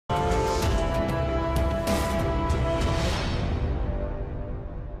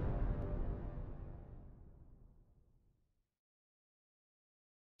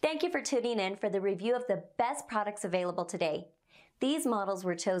Thank you for tuning in for the review of the best products available today. These models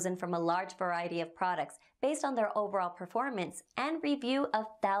were chosen from a large variety of products based on their overall performance and review of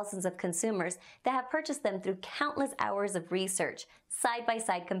thousands of consumers that have purchased them through countless hours of research,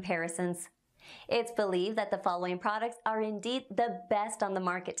 side-by-side comparisons. It's believed that the following products are indeed the best on the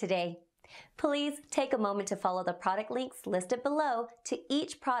market today. Please take a moment to follow the product links listed below to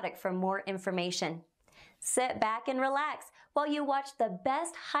each product for more information. Sit back and relax while you watch the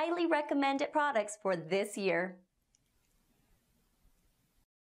best highly recommended products for this year.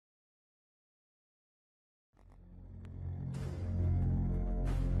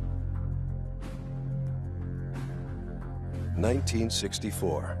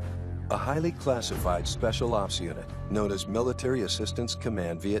 (1964). A highly classified Special Ops Unit, known as Military Assistance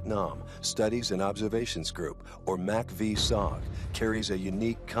Command Vietnam Studies and Observations Group, or MACV-SOG, carries a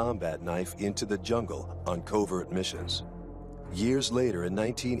unique combat knife into the jungle on covert missions. Years later, in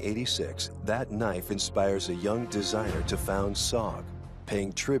 1986, that knife inspires a young designer to found SOG,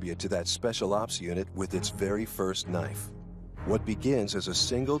 paying tribute to that Special Ops Unit with its very first knife. What begins as a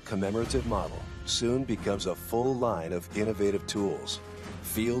single commemorative model soon becomes a full line of innovative tools,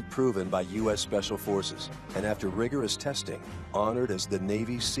 field-proven by U.S. Special Forces, and after rigorous testing, honored as the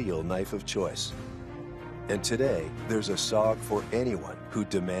Navy SEAL knife of choice. And today, there's a SOG for anyone who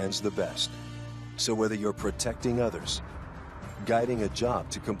demands the best. So whether you're protecting others, guiding a job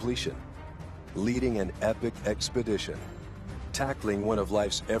to completion, leading an epic expedition, tackling one of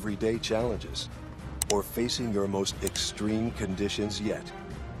life's everyday challenges, or facing your most extreme conditions yet,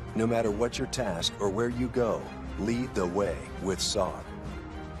 no matter what your task or where you go, lead the way with SOG.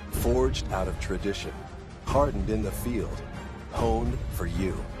 Forged out of tradition, hardened in the field, honed for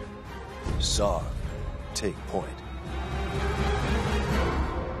you. SOG, take point.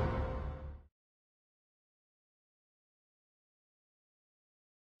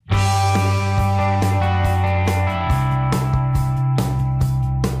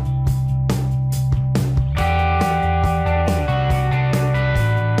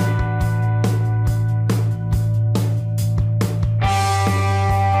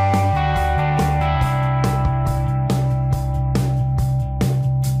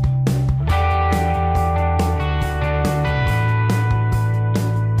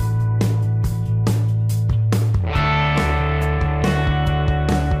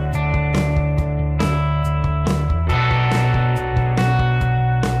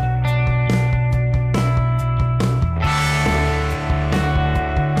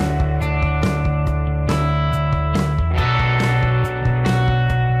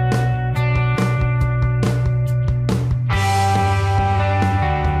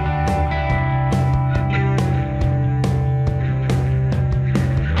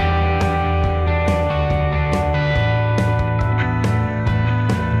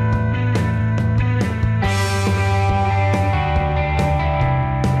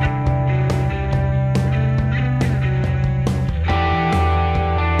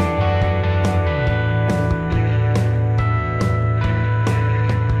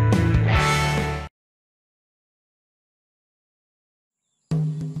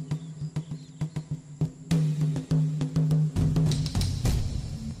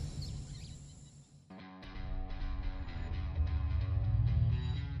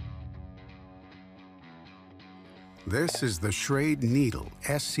 This is the Schrade Needle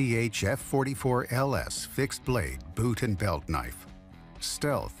SCH F44LS fixed blade boot and belt knife.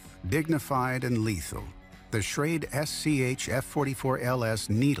 Stealth, dignified, and lethal. The Schrade SCH F44LS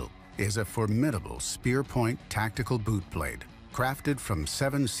Needle is a formidable spear point tactical boot blade, crafted from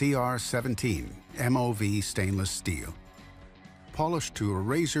 7CR17 MOV stainless steel. Polished to a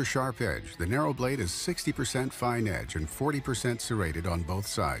razor-sharp edge, the narrow blade is 60% fine edge and 40% serrated on both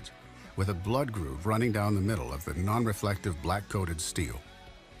sides, with a blood groove running down the middle of the non-reflective black-coated steel.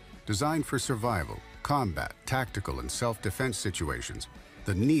 Designed for survival, combat, tactical, and self-defense situations,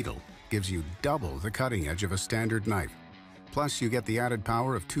 the Needle gives you double the cutting edge of a standard knife. Plus, you get the added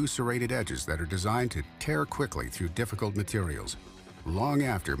power of two serrated edges that are designed to tear quickly through difficult materials, long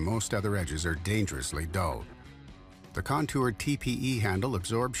after most other edges are dangerously dull. The contoured TPE handle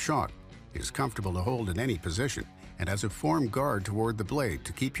absorbs shot, is comfortable to hold in any position, and has a form guard toward the blade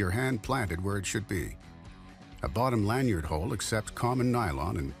to keep your hand planted where it should be. A bottom lanyard hole accepts common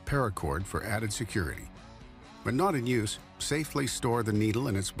nylon and paracord for added security. When not in use, safely store the needle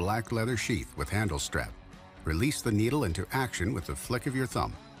in its black leather sheath with handle strap. Release the needle into action with the flick of your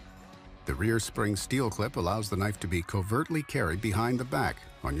thumb. The rear spring steel clip allows the knife to be covertly carried behind the back,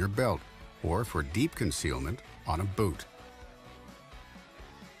 on your belt, or for deep concealment, on a boot.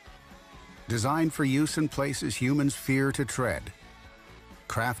 Designed for use in places humans fear to tread.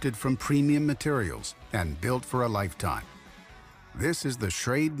 crafted from premium materials and built for a lifetime. This is the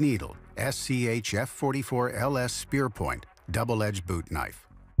Schrade Needle SCH F44LS Spear Point double-edged boot knife.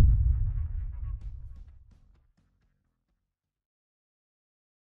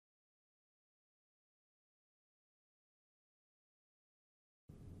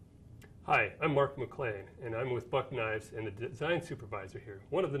 Hi, I'm Mark McLean, and I'm with Buck Knives and the design supervisor here.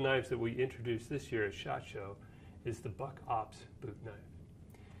 One of the knives that we introduced this year at SHOT Show is the Buck Ops boot knife.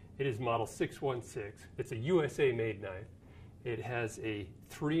 It is model 616. It's a USA-made knife. It has a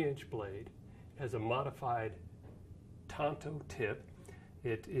 3-inch blade. It has a modified Tonto tip.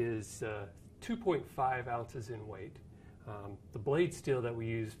 It is 2.5 ounces in weight. The blade steel that we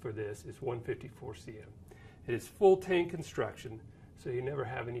use for this is 154 cm. It is full tank construction, so you never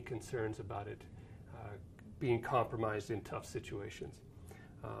have any concerns about it being compromised in tough situations.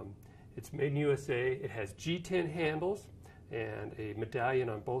 It's made in USA. It has G10 handles and a medallion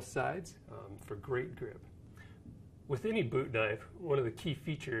on both sides for great grip. With any boot knife, one of the key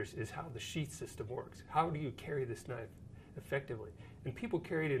features is how the sheath system works. How do you carry this knife effectively? And people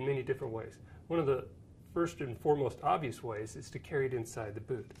carry it in many different ways. One of the first and foremost obvious ways is to carry it inside the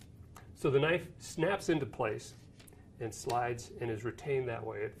boot. So the knife snaps into place and slides and is retained that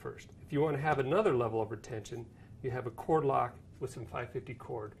way at first. If you want to have another level of retention, you have a cord lock with some 550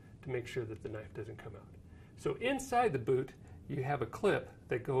 cord to make sure that the knife doesn't come out. So inside the boot, you have a clip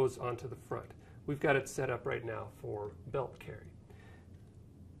that goes onto the front. We've got it set up right now for belt carry.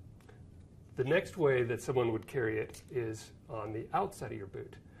 The next way that someone would carry it is on the outside of your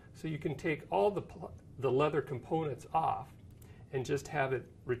boot. So you can take all the leather components off and just have it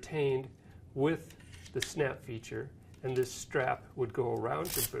retained with the snap feature, and this strap would go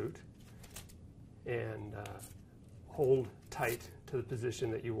around your boot and hold tight to the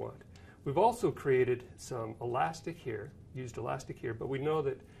position that you want. We've also created some elastic here, used elastic here, but we know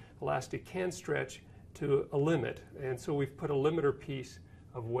that elastic can stretch to a limit, and so we've put a limiter piece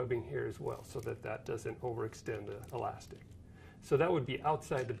of webbing here as well so that that doesn't overextend the elastic. So that would be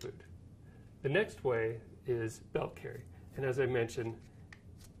outside the boot. The next way is belt carry, and as I mentioned,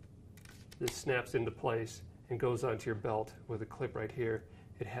 this snaps into place and goes onto your belt with a clip right here.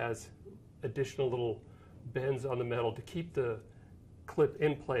 It has additional little bends on the metal to keep the clip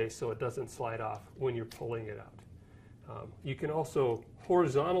in place so it doesn't slide off when you're pulling it out. You can also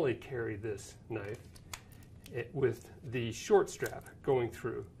horizontally carry this knife with the short strap going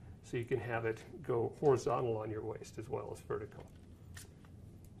through, so you can have it go horizontal on your waist as well as vertical.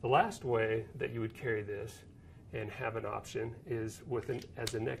 The last way that you would carry this and have an option is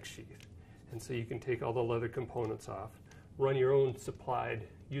as a neck sheath. And so you can take all the leather components off, run your own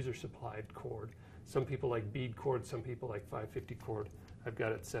user-supplied cord. Some people like bead cord, some people like 550 cord. I've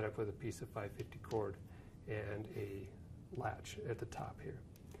got it set up with a piece of 550 cord and a latch at the top here.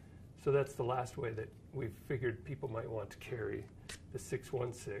 So that's the last way that we've figured people might want to carry the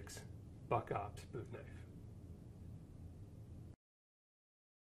 616 Buck Ops boot knife.